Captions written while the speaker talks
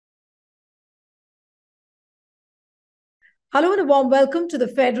Hello and a warm welcome to the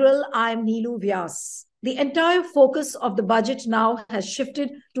Federal. I'm Neelu Vyas. The entire focus of the budget now has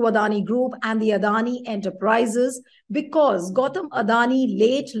shifted to Adani Group and the Adani Enterprises because Gautam Adani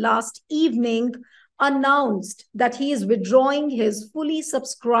late last evening announced that he is withdrawing his fully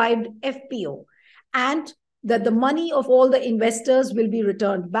subscribed FPO and that the money of all the investors will be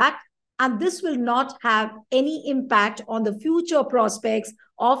returned back. And this will not have any impact on the future prospects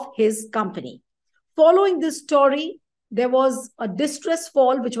of his company. Following this story, there was a distress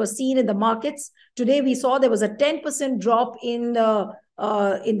fall which was seen in the markets. Today we saw there was a 10% drop in the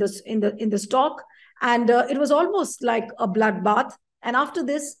stock, and it was almost like a bloodbath. And after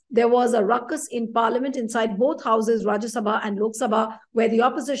this, there was a ruckus in parliament inside both houses, Rajya Sabha and Lok Sabha, where the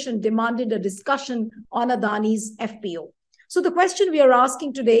opposition demanded a discussion on Adani's FPO. So the question we are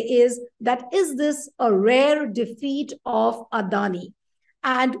asking today is this a rare defeat of Adani?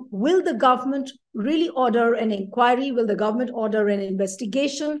 And will the government really order an inquiry? Will the government order an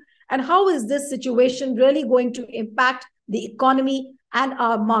investigation? And how is this situation really going to impact the economy and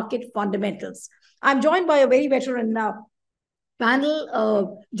our market fundamentals? I'm joined by a very veteran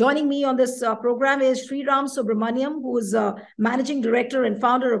panel. Joining me on this program is Sriram Subramaniam, who is Managing Director and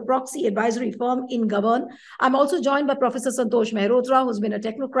founder of Proxy Advisory Firm in Govern. I'm also joined by Professor Santosh Mehrotra, who's been a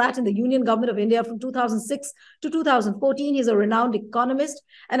technocrat in the Union Government of India from 2006 to 2014. He's a renowned economist.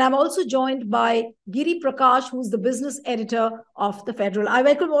 And I'm also joined by Giri Prakash, who's the business editor of the Federal. I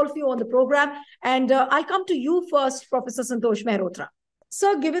welcome all of you on the program. And I'll come to you first, Professor Santosh Mehrotra.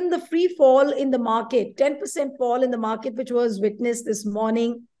 So given the free fall in the market, 10% fall in the market, which was witnessed this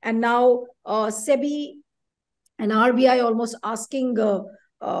morning, and now SEBI and RBI almost asking the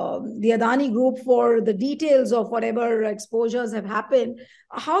Adani Group for the details of whatever exposures have happened,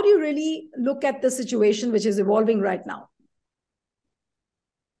 how do you really look at the situation which is evolving right now?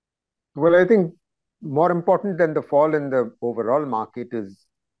 Well, I think more important than the fall in the overall market is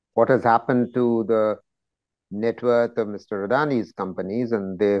what has happened to the net worth of Mr. Adani's companies,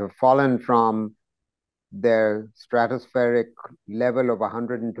 and they have fallen from their stratospheric level of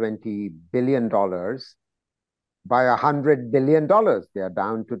 $120 billion by $100 billion. They are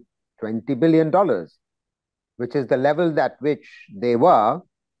down to $20 billion, which is the level at which they were,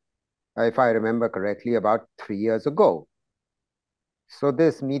 if I remember correctly, about 3 years ago. So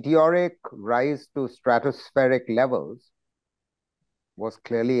this meteoric rise to stratospheric levels was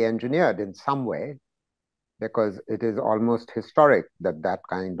clearly engineered in some way, because it is almost historic that that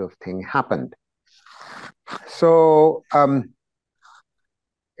kind of thing happened. So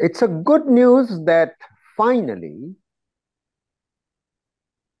it's a good news that finally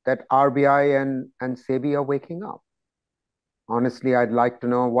that RBI and SEBI are waking up. Honestly, I'd like to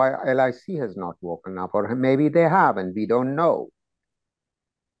know why LIC has not woken up, or maybe they have and we don't know.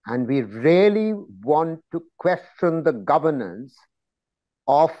 And we really want to question the governance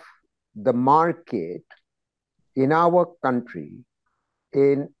of the market in our country,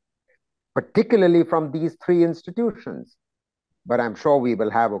 particularly from these three institutions. But I'm sure we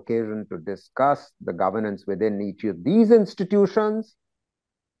will have occasion to discuss the governance within each of these institutions,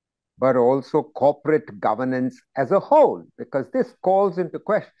 but also corporate governance as a whole, because this calls into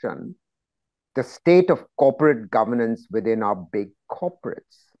question the state of corporate governance within our big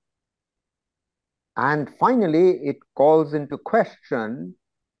corporates. And finally, it calls into question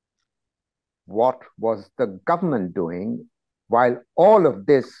what was the government doing while all of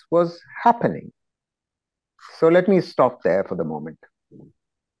this was happening. So let me stop there for the moment.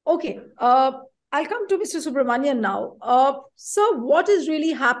 Okay. I'll come to Mr. Subramanian now. So what is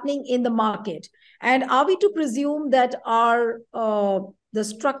really happening in the market? And are we to presume that the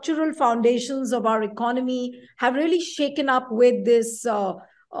structural foundations of our economy have really shaken up with this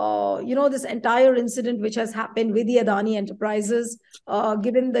this entire incident which has happened with the Adani Enterprises,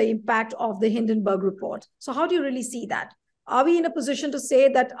 given the impact of the Hindenburg report? So how do you really see that? Are we in a position to say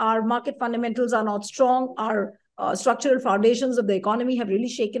that our market fundamentals are not strong? Our structural foundations of the economy have really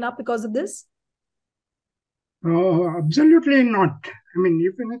shaken up because of this? Absolutely not. I mean,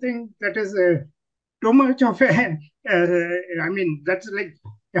 if anything, that is too much of a, that's like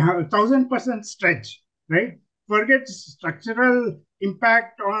 1,000% stretch, right? Forget structural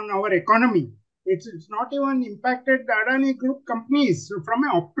impact on our economy. It's not even impacted the Adani Group companies. So from an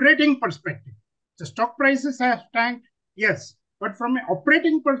operating perspective, the stock prices have tanked, yes. But from an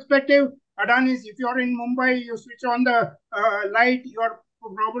operating perspective, Adani's, if you're in Mumbai, you switch on the light, you're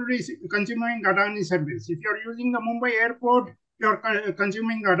probably consuming Adani service. If you're using the Mumbai airport, you're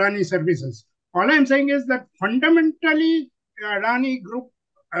consuming Adani services. All I'm saying is that fundamentally, Adani Group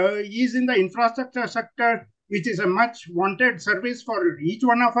is in the infrastructure sector, which is a much wanted service for each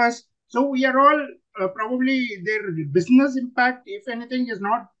one of us. So we are all probably their business impact, if anything, is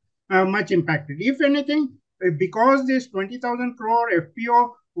not much impacted. If anything, because this 20,000 crore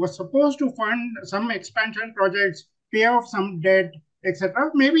FPO was supposed to fund some expansion projects, pay off some debt,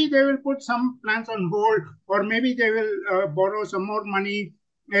 etc., maybe they will put some plans on hold, or maybe they will borrow some more money,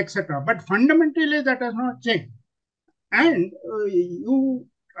 etc. But fundamentally, that has not changed. And you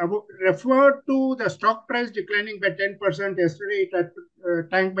refer to the stock price declining by 10%. Yesterday, it had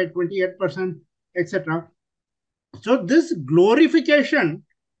tanked by 28%, etc. So this glorification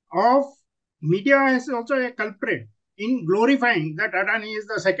of media is also a culprit in glorifying that Adani is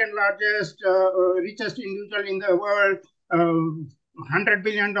the second largest, richest individual in the world, $100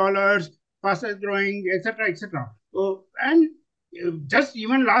 billion, fastest growing, etc., etc. And just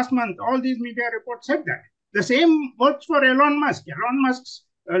even last month, all these media reports said that. The same works for Elon Musk. Elon Musk's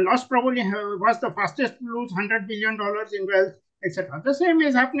loss probably was the fastest to lose $100 billion in wealth, etc. The same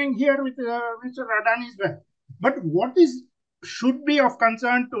is happening here with Mr. Adani's wealth. But what should be of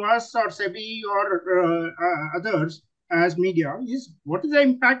concern to us or SEBI or others as media is what is the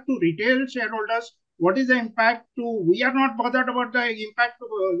impact to retail shareholders? What is the impact to, we are not bothered about the impact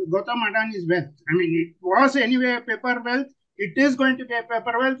to Gautam Adani's wealth. I mean, it was anyway a paper wealth. It is going to be a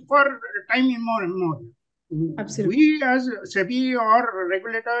paper wealth for time immemorial. Absolutely. We as SEBI or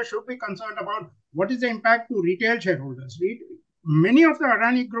regulator should be concerned about what is the impact to retail shareholders. Many of the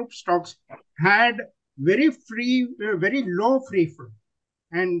Adani Group stocks had very low free float,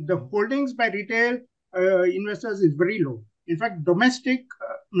 and the holdings by retail investors is very low. In fact, domestic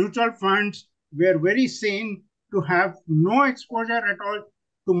mutual funds were very sane to have no exposure at all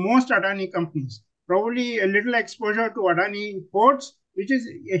to most Adani companies. Probably a little exposure to Adani Ports, which is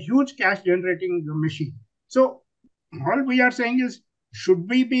a huge cash generating machine. So all we are saying is, should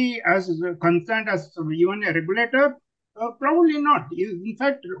we be as concerned as even a regulator? Probably not. In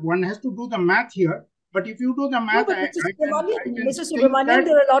fact, one has to do the math here. But if you do the math, no, Mr. Subramanian,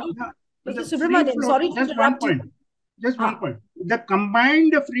 there are a lot of... Mr. Subramanian, sorry to interrupt you. Just one point. The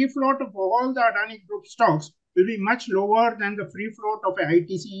combined free float of all the Adani Group stocks will be much lower than the free float of a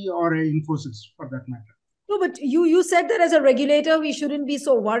ITC or a Infosys, for that matter. No, but you said that as a regulator, we shouldn't be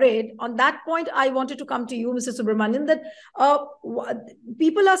so worried. On that point, I wanted to come to you, Mr. Subramanian, that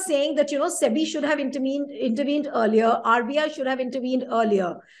people are saying that, SEBI should have intervened earlier, RBI should have intervened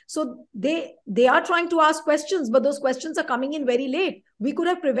earlier. So they are trying to ask questions, but those questions are coming in very late. We could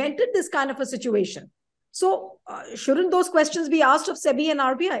have prevented this kind of a situation. So shouldn't those questions be asked of SEBI and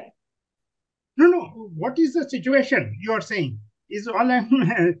RBI? No. What is the situation you are saying? Is all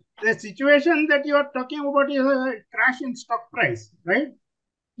the situation that you are talking about is a crash in stock price, right?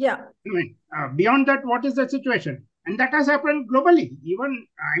 Yeah. I mean, beyond that, what is the situation? And that has happened globally. Even,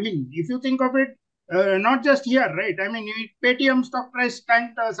 I mean, if you think of it, not just here, right? I mean, Paytm stock price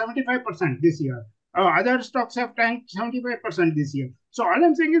tanked 75% this year. Other stocks have tanked 75% this year. So all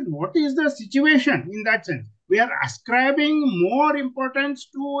I'm saying is, what is the situation in that sense? We are ascribing more importance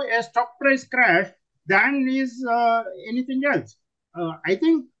to a stock price crash than is anything else. I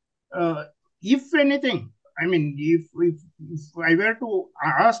think, if anything, I mean, if I were to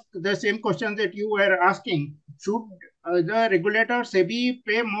ask the same question that you were asking, should the regulator SEBI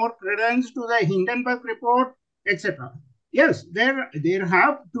pay more credence to the Hindenburg report, etc.? Yes, there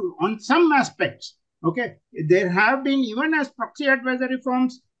have to, on some aspects. Okay, there have been, even as proxy advisory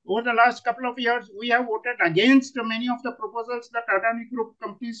firms over the last couple of years, we have voted against many of the proposals that Adani Group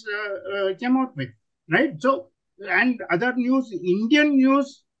companies came out with, right? So, and other news, Indian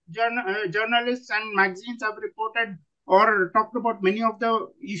news journalists and magazines have reported or talked about many of the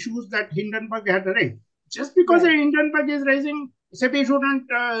issues that Hindenburg had raised. Just because the Hindenburg is raising, SEBI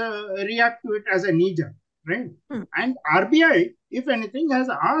shouldn't react to it as a knee-jerk, right? And RBI, if anything, has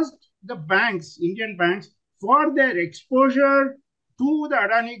asked the banks, Indian banks, for their exposure to the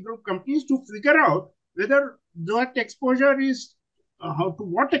Adani Group companies to figure out whether that exposure is, to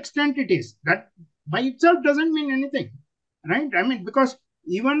what extent it is. That by itself doesn't mean anything, right? I mean, because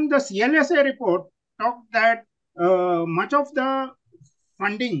even the CLSA report talked that much of the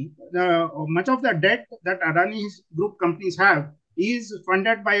funding, much of the debt that Adani's group companies have is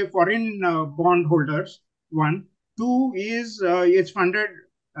funded by foreign bond holders. One. Two is it's funded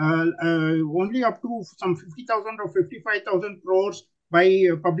only up to some 50,000 or 55,000 crores by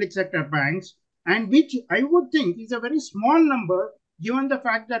public sector banks, and which I would think is a very small number given the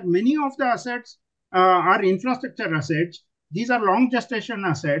fact that many of the assets are infrastructure assets. These are long gestation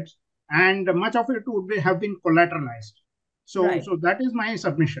assets, and much of it would have been collateralized. So, so that is my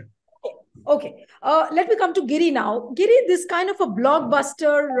submission. Okay. Let me come to Giri now. Giri, this kind of a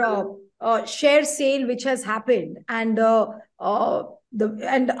blockbuster share sale which has happened, and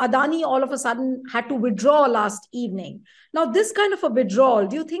and Adani all of a sudden had to withdraw last evening. Now, this kind of a withdrawal,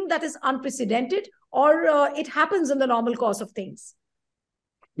 do you think that is unprecedented, or it happens in the normal course of things?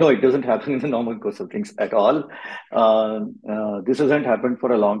 No, it doesn't happen in the normal course of things at all. This hasn't happened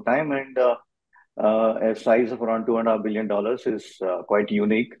for a long time, and a size of around $2.5 billion is quite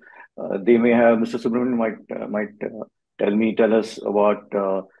unique. They may have, Mr. Subramanian might tell us about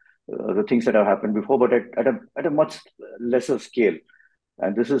the things that have happened before, but at a much lesser scale.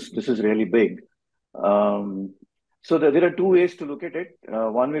 And this is really big. So there are two ways to look at it.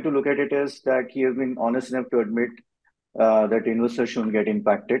 One way to look at it is that he has been honest enough to admit that investors shouldn't get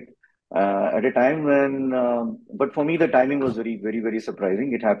impacted at a time when. But for me, the timing was very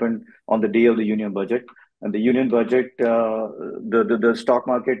surprising. It happened on the day of the union budget, and the union budget, the stock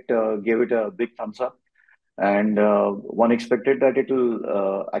market gave it a big thumbs up, and one expected that it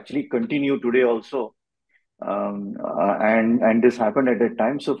will actually continue today also. And this happened at that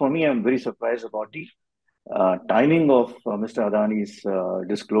time. So for me, I'm very surprised about the timing of Mr. Adani's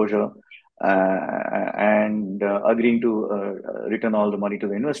disclosure and agreeing to return all the money to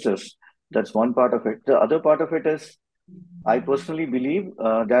the investors. That's one part of it. The other part of it is, I personally believe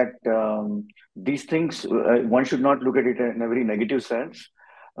that these things, one should not look at it in a very negative sense.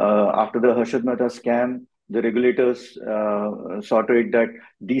 After the Harshad Mehta scam, the regulators saw to it that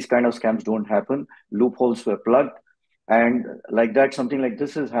these kind of scams don't happen. Loopholes were plugged. And like that, something like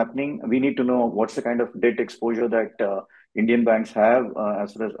this is happening. We need to know what's the kind of debt exposure that Indian banks have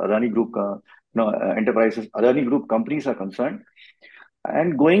as far as Adani Group enterprises, Adani Group companies are concerned.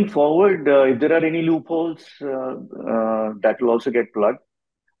 And going forward, if there are any loopholes, that will also get plugged.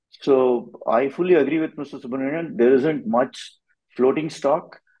 So I fully agree with Mr. Subramanian. There isn't much floating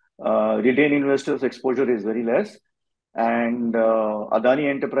stock. Retail investors' exposure is very less. And Adani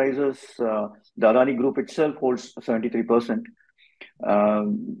Enterprises, the Adani Group itself holds 73%.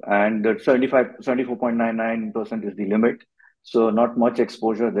 And 74.99% is the limit. So not much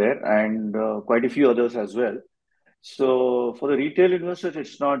exposure there, and quite a few others as well. So for the retail investors,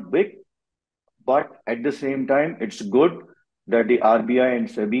 it's not big, but at the same time, it's good that the RBI and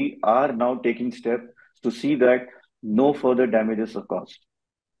SEBI are now taking steps to see that no further damages are caused.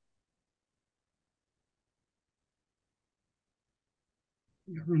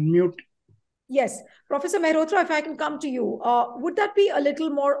 Mute. Yes. Professor Mehrotra, if I can come to you, would that be a little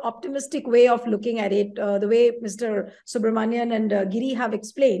more optimistic way of looking at it, the way Mr. Subramanian and Giri have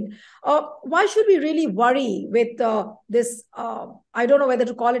explained? Why should we really worry with this? I don't know whether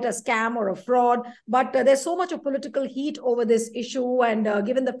to call it a scam or a fraud, but there's so much of political heat over this issue. And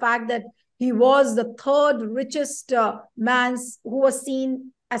given the fact that he was the third richest man who was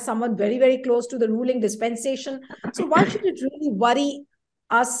seen as someone very close to the ruling dispensation. So why should it really worry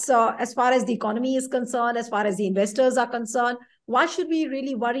us as far as the economy is concerned, as far as the investors are concerned? Why should we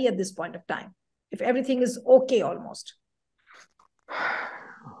really worry at this point of time if everything is okay almost?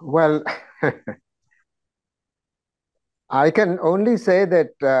 Well, I can only say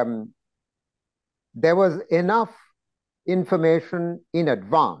that there was enough information in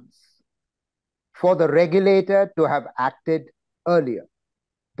advance for the regulator to have acted earlier.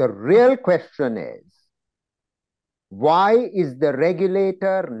 The real question is, why is the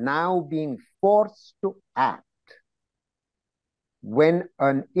regulator now being forced to act when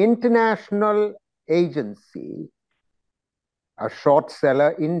an international agency, a short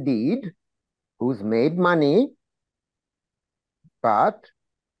seller indeed, who's made money, but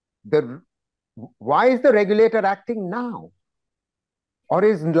why is the regulator acting now? Or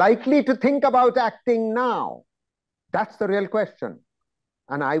is likely to think about acting now? That's the real question.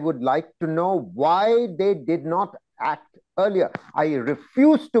 And I would like to know why they did not act earlier. I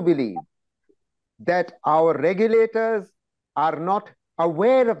refuse to believe that our regulators are not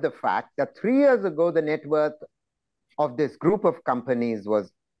aware of the fact that 3 years ago, the net worth of this group of companies was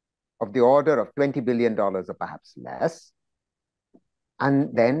of the order of $20 billion or perhaps less.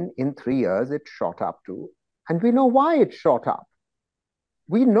 And then in 3 years, it shot up to, and we know why it shot up.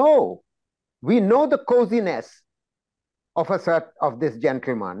 We know the coziness of this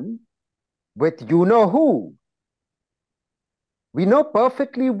gentleman with you know who. We know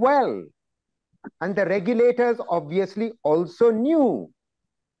perfectly well. And the regulators obviously also knew.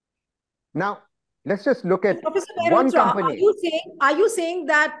 Now, let's just look at one company. Are you saying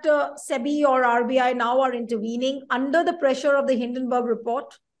that SEBI or RBI now are intervening under the pressure of the Hindenburg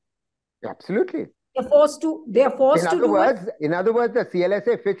report? Absolutely. They're forced to do it? In other words, the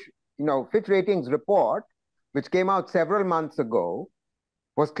CLSA Fitch Ratings report, which came out several months ago,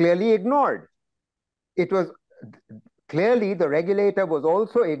 was clearly ignored. It was clearly the regulator was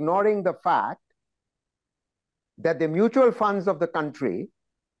also ignoring the fact that the mutual funds of the country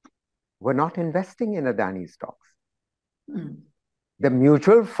were not investing in Adani stocks. The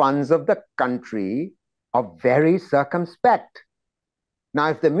mutual funds of the country are very circumspect. Now,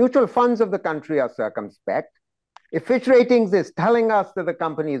 if the mutual funds of the country are circumspect, if Fitch Ratings is telling us that the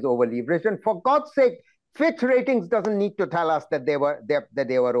company is over-leveraged, and for God's sake, Fitch Ratings doesn't need to tell us that they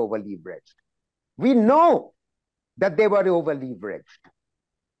were over-leveraged. We know that they were over-leveraged.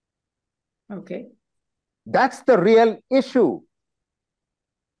 Okay. That's the real issue.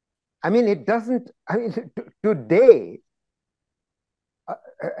 I mean, today,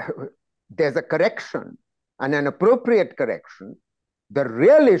 there's a correction, and an appropriate correction. The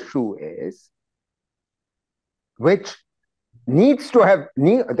real issue is, which needs to have,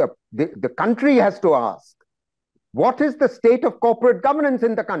 the country has to ask, what is the state of corporate governance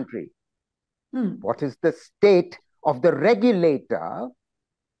in the country? What is the state of the regulator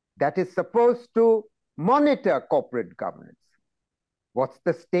that is supposed to monitor corporate governance? What's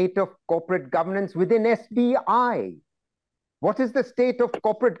the state of corporate governance within SBI? What is the state of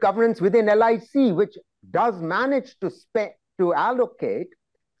corporate governance within LIC, which does manage to allocate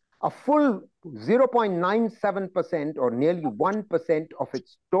a full 0.97% or nearly 1% of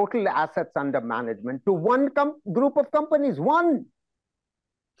its total assets under management to one group of companies, one.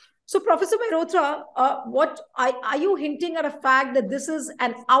 So, Professor Mehrotra, what are you hinting at a fact that this is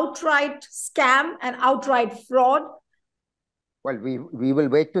an outright scam, an outright fraud? Well, we will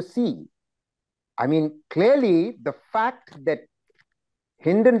wait to see. I mean, clearly, the fact that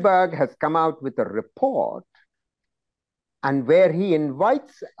Hindenburg has come out with a report and where he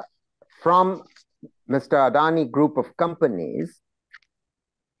invites from Mr. Adani group of companies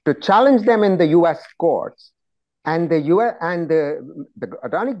to challenge them in the US courts, and the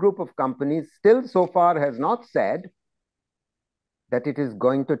Adani group of companies still so far has not said that it is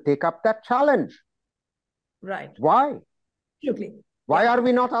going to take up that challenge. Right. Why? Absolutely. Why are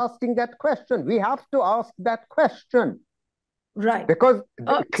we not asking that question? We have to ask that question. Right. Because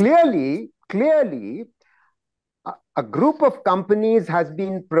clearly, a group of companies has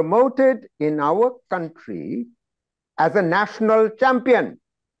been promoted in our country as a national champion.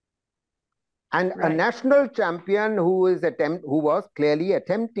 And a national champion who was clearly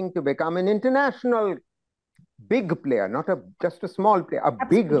attempting to become an international big player, not just a small player, a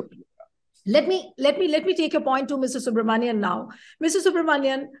big player. Let me take your point to Mr. Subramanian now. Mr.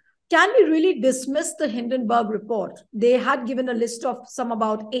 Subramanian, can we really dismiss the Hindenburg report? They had given a list of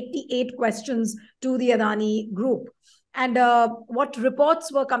about 88 questions to the Adani group. And what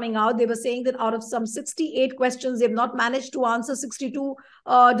reports were coming out, they were saying that out of some 68 questions, they've not managed to answer 62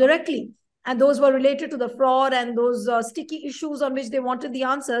 directly. And those were related to the fraud and those sticky issues on which they wanted the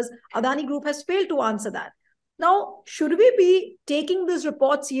answers. Adani Group has failed to answer that. Now, should we be taking this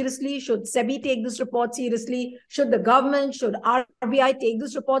report seriously? Should SEBI take this report seriously? Should the government, should RBI take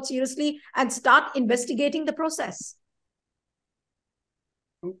this report seriously and start investigating the process?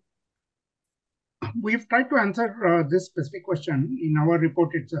 We've tried to answer this specific question in our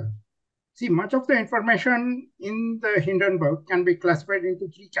report itself. See, much of the information in the Hindenburg can be classified into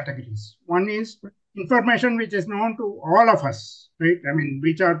three categories. One is information which is known to all of us, right? I mean,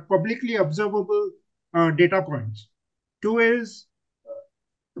 which are publicly observable data points. Two is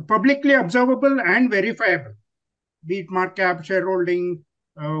publicly observable and verifiable, be it market cap, shareholding,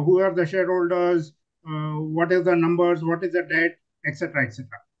 who are the shareholders, what is the numbers, what is the debt, etc., etc.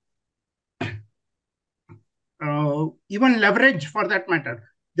 Even leverage, for that matter.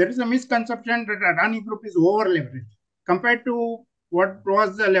 There is a misconception that Adani Group is over-leveraged compared to what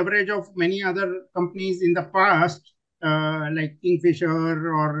was the leverage of many other companies in the past, like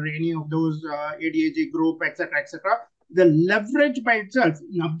Kingfisher or any of those ADAG Group, etc., etc. The leverage by itself,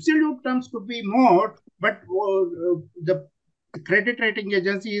 in absolute terms, could be more, but the credit rating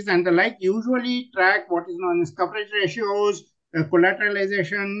agencies and the like usually track what is known as coverage ratios,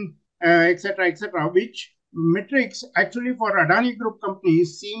 collateralization, etc., etc., which metrics actually for Adani Group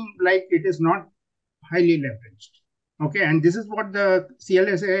companies seem like it is not highly leveraged. Okay, and this is what the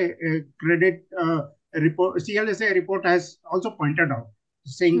CLSA credit CLSA report has also pointed out,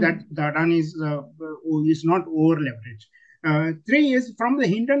 saying that the Adani is not over leveraged. Three is from the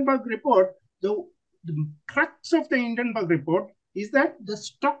Hindenburg report. The crux of the Hindenburg report is that the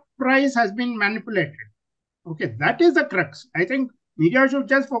stock price has been manipulated. Okay, that is the crux. I think media should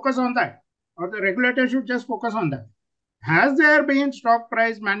just focus on that, or the regulator should just focus on that. Has there been stock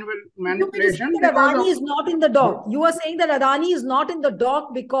price manipulation? Adani is not in the dock. You are saying that Adani is not in the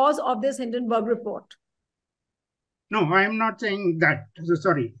dock because of this Hindenburg report. No, I am not saying that. So,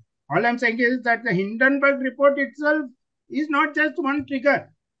 sorry. All I'm saying is that the Hindenburg report itself is not just one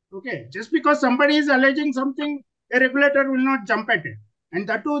trigger. Okay, just because somebody is alleging something a regulator will not jump at it. And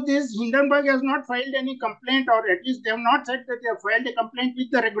that too, this Hindenburg has not filed any complaint, or at least they have not said that they have filed a complaint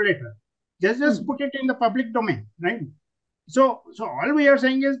with the regulator. They just put it in the public domain, right? So all we are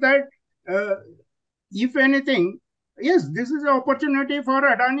saying is that if anything, yes, this is an opportunity for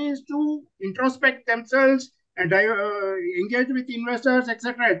Adanis to introspect themselves and engage with investors,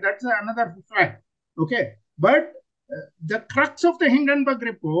 etc. That's another fact. Okay, but the crux of the Hindenburg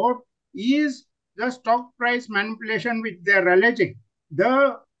report is the stock price manipulation which they are alleging.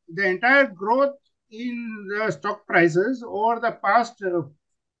 The entire growth in the stock prices over the past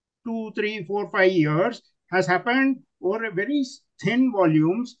 2, 3, 4, 5 years has happened over a very thin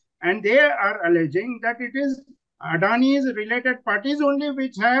volumes, and they are alleging that it is Adani's related parties only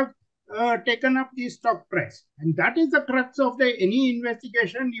which have taken up the stock price, and that is the crux of any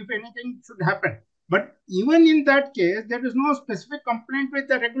investigation if anything should happen. But even in that case, there is no specific complaint with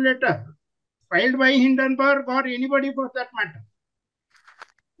the regulator filed by Hindenburg or anybody for that matter.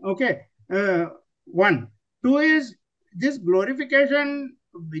 Okay, one. Two is this glorification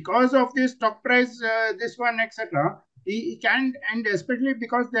because of this stock price, this one, etc. And especially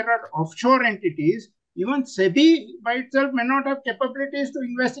because there are offshore entities, even SEBI by itself may not have capabilities to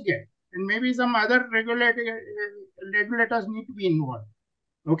investigate, and maybe some other regulators need to be involved.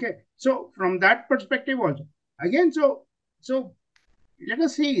 Okay, so from that perspective also, again, so let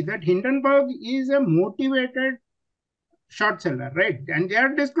us see that Hindenburg is a motivated short seller, right? And they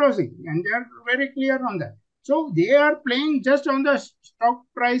are disclosing, and they are very clear on that. So they are playing just on the stock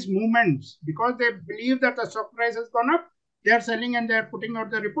price movements because they believe that the stock price has gone up. They are selling and they are putting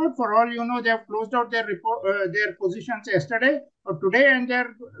out the report. For all you know, they have closed out their report, their positions yesterday or today, and they are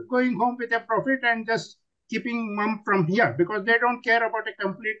going home with a profit and just keeping mum from here because they don't care about a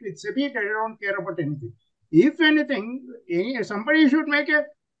complete with SEBI. They don't care about anything. If anything, somebody should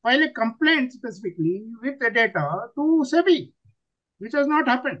file a complaint specifically with the data to SEBI, which has not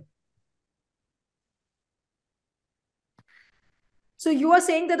happened. So you are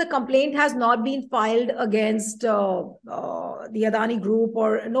saying that the complaint has not been filed against the Adani Group,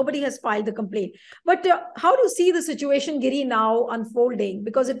 or nobody has filed the complaint. But how do you see the situation, Giri, now unfolding?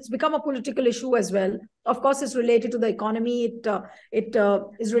 Because it's become a political issue as well. Of course, it's related to the economy. It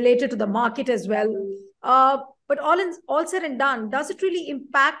is related to the market as well. But all said and done, does it really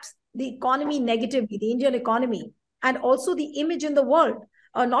impact the economy negatively, the Indian economy, and also the image in the world,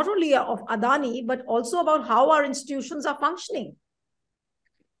 not only of Adani, but also about how our institutions are functioning?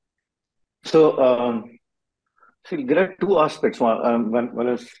 So, see, there are two aspects. When I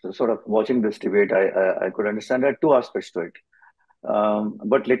was sort of watching this debate, I could understand there are two aspects to it.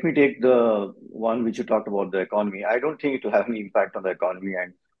 But let me take the one which you talked about, the economy. I don't think it will have any impact on the economy,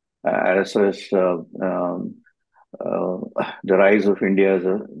 and as far as the rise of India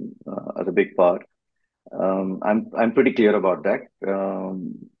as a big part. I'm pretty clear about that.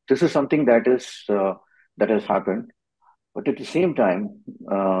 This is something that has happened. But at the same time,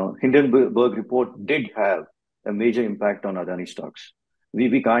 Hindenburg report did have a major impact on Adani stocks.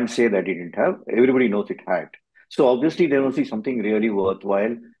 We can't say that it didn't have. Everybody knows it had. So obviously there must be something really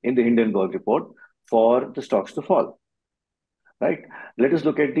worthwhile in the Hindenburg report for the stocks to fall. Right? Let us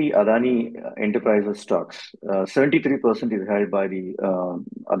look at the Adani Enterprises stocks. 73% is held by the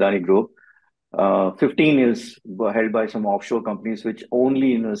Adani Group. 15 is held by some offshore companies which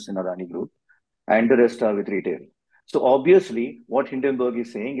only invest in Adani Group, and the rest are with retail. So obviously, what Hindenburg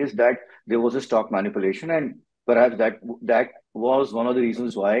is saying is that there was a stock manipulation, and perhaps that was one of the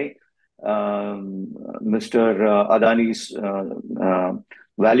reasons why Mr. Adani's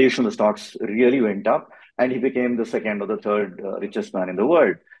valuation of the stocks really went up, and he became the second or the third richest man in the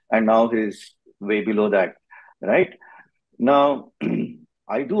world, and now he's way below that, right? Now,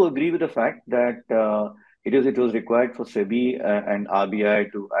 I do agree with the fact that it was required for SEBI and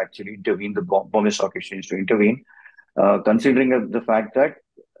RBI to actually intervene, the Bombay Stock Exchange to intervene. Considering the fact that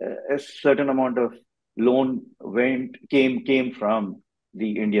a certain amount of loan came from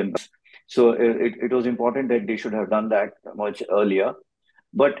the Indian banks. So it was important that they should have done that much earlier,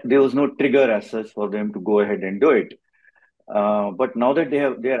 but there was no trigger as such for them to go ahead and do it. But now that they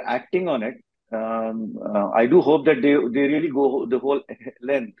are acting on it, I do hope that they really go the whole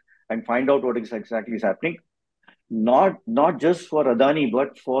length and find out what exactly is happening. Not just for Adani,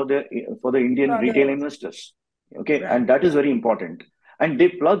 but for the Indian retail investors. Okay, right. And that is very important. And they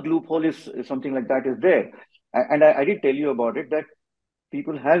plug loophole if something like that is there. And I did tell you about it, that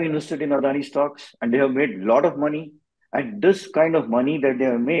people have invested in Adani stocks and they have made a lot of money. And this kind of money that they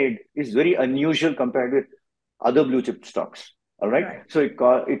have made is very unusual compared with other blue chip stocks. All right. So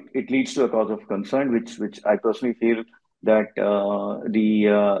it leads to a cause of concern, which I personally feel that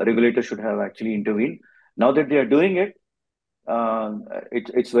the regulator should have actually intervened. Now that they are doing it,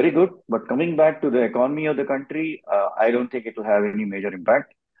 it's very good. But coming back to the economy of the country, I don't think it will have any major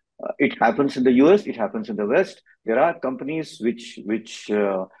impact. It happens in the US, it happens in the West. There are companies which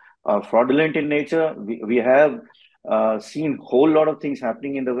are fraudulent in nature. We have seen whole lot of things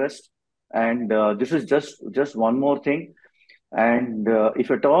happening in the West, and this is just one more thing. And if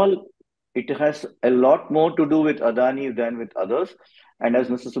at all, it has a lot more to do with Adani than with others. And as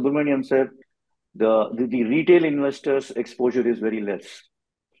Mr. Subramaniam said, the retail investors' exposure is very less.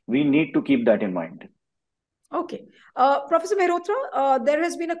 We need to keep that in mind. Okay. Professor Mehrotra, there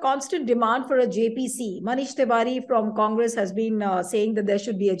has been a constant demand for a JPC. Manish Tiwari from Congress has been saying that there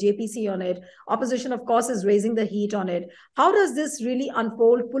should be a JPC on it. Opposition, of course, is raising the heat on it. How does this really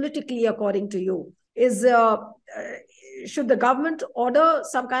unfold politically, according to you? Should the government order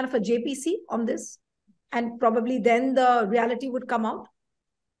some kind of a JPC on this? And probably then the reality would come out?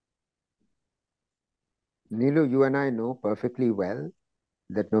 Neelu, you and I know perfectly well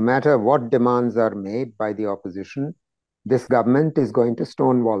that no matter what demands are made by the opposition, this government is going to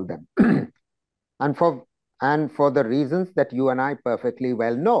stonewall them. and for the reasons that you and I perfectly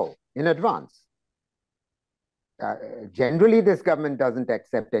well know in advance. Generally, this government doesn't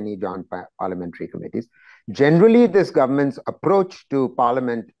accept any joint parliamentary committees. Generally, this government's approach to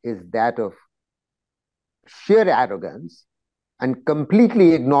parliament is that of sheer arrogance and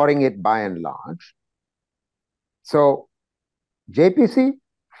completely ignoring it by and large. So, JPC,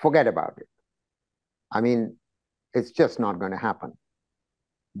 forget about it. I mean, it's just not going to happen.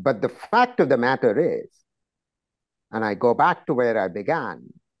 But the fact of the matter is, and I go back to where I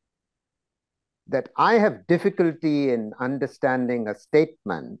began, that I have difficulty in understanding a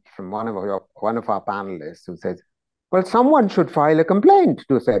statement from one of our panelists who says, well, someone should file a complaint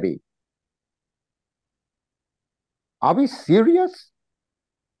to SEBI. Are we serious?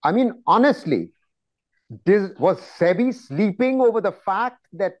 I mean, honestly, was SEBI sleeping over the fact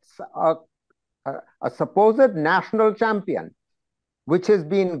that a supposed national champion, which has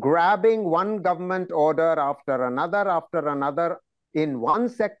been grabbing one government order after another, in one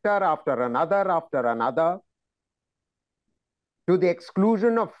sector after another, to the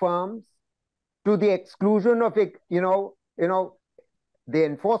exclusion of firms, to the exclusion of, the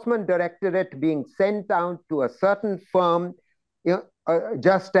enforcement directorate being sent out to a certain firm,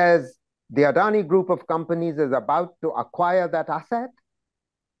 just as the Adani group of companies is about to acquire that asset?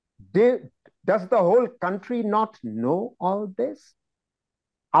 Does the whole country not know all this?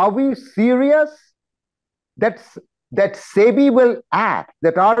 Are we serious that SEBI will act,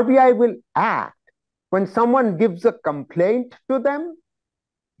 that RBI will act when someone gives a complaint to them?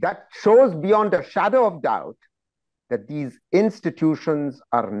 That shows beyond a shadow of doubt that these institutions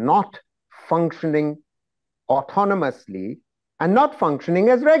are not functioning autonomously and not functioning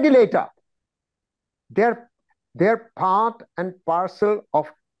as regulator. They're part and parcel of,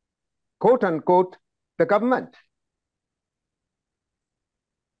 quote unquote, the government.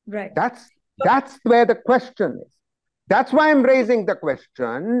 Right. That's where the question is. That's why I'm raising the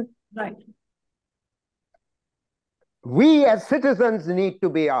question. Right. We as citizens need to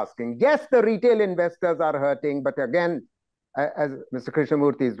be asking. Yes, the retail investors are hurting, but again, as Mr.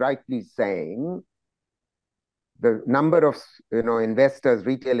 Krishnamurthy is rightly saying, the number of investors,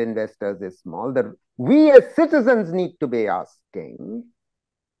 retail investors is small. We as citizens need to be asking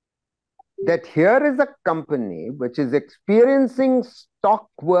that here is a company which is experiencing stock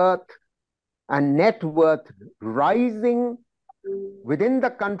worth and net worth rising within the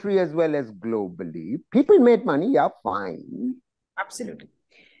country as well as globally. People made money, yeah, fine. Absolutely.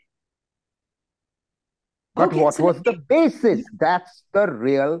 But okay, what was the basis? That's the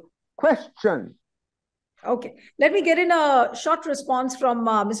real question. Okay. Let me get in a short response from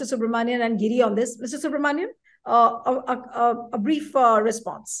Mr. Subramanian and Giri on this. Mr. Subramanian, a brief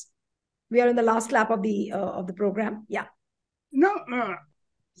response. We are in the last lap of the program. Yeah. No,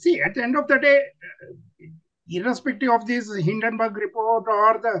 see, at the end of the day, irrespective of this Hindenburg report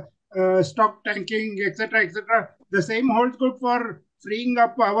or the stock tanking, etc., the same holds good for freeing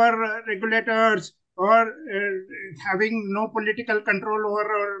up our regulators or having no political control over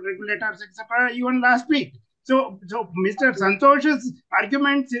our regulators, etc., even last week. So Mr. Santosh's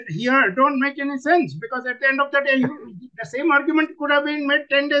arguments here don't make any sense, because at the end of the day, the same argument could have been made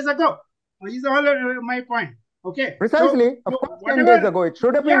 10 days ago. Is all my point. Okay. Precisely. Of course, 10 days ago. It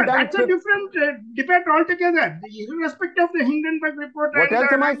should have been done. That's a different debate altogether. Irrespective of the Hindenburg report. What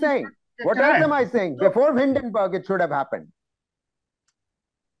else am I saying? What else am I saying? Before Hindenburg, it should have happened.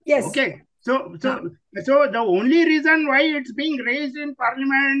 Yes. Okay. So the only reason why it's being raised in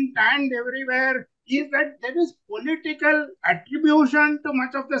Parliament and everywhere is that there is political attribution to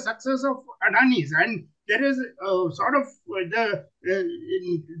much of the success of Adani's, and there is sort of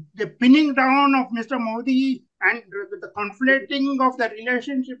the pinning down of Mr. Modi and the conflating of the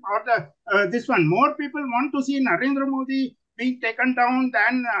relationship, or the this one. More people want to see Narendra Modi being taken down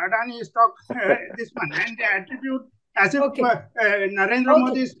than Adani stock, this one, and they attribute as if Narendra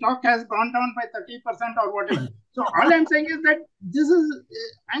Modi's stock has gone down by 30% or whatever. So all I'm saying is that this is,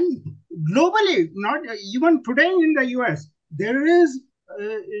 and globally, not even today in the US, there is,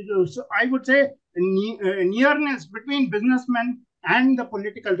 so I would say, nearness between businessmen and the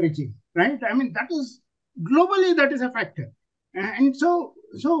political regime, right? I mean, that is globally, that is a factor. And so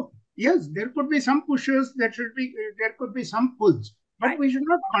yes, there could be some pushes, there could be some pulls, but we should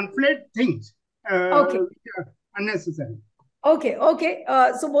not conflate things unnecessarily. Okay.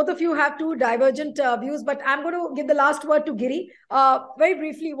 So both of you have two divergent views, but I'm going to give the last word to Giri. Very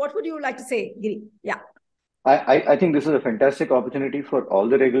briefly, what would you like to say, Giri? Yeah. I think this is a fantastic opportunity for all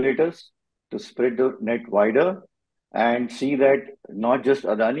the regulators to spread the net wider and see that not just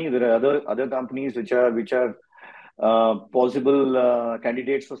Adani, there are other companies which are possible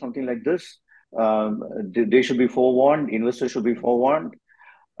candidates for something like this. They should be forewarned. Investors should be forewarned.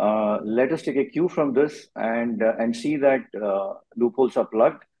 Let us take a cue from this and see that loopholes are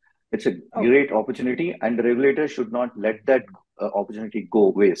plugged. It's a great opportunity, and the regulator should not let that opportunity go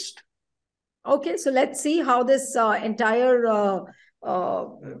waste. Okay, so let's see how this entire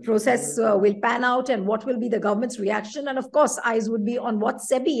process will pan out and what will be the government's reaction. And of course, eyes would be on what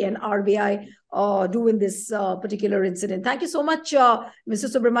SEBI and RBI do in this particular incident. Thank you so much, Mr.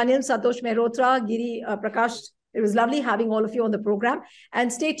 Subramanian, Santosh Mehrotra, Giri, Prakash. It was lovely having all of you on the program.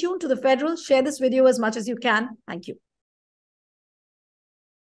 And stay tuned to The Federal. Share this video as much as you can. Thank you.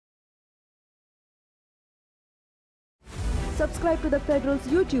 Subscribe to The Federal's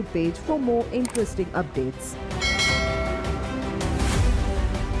YouTube page for more interesting updates.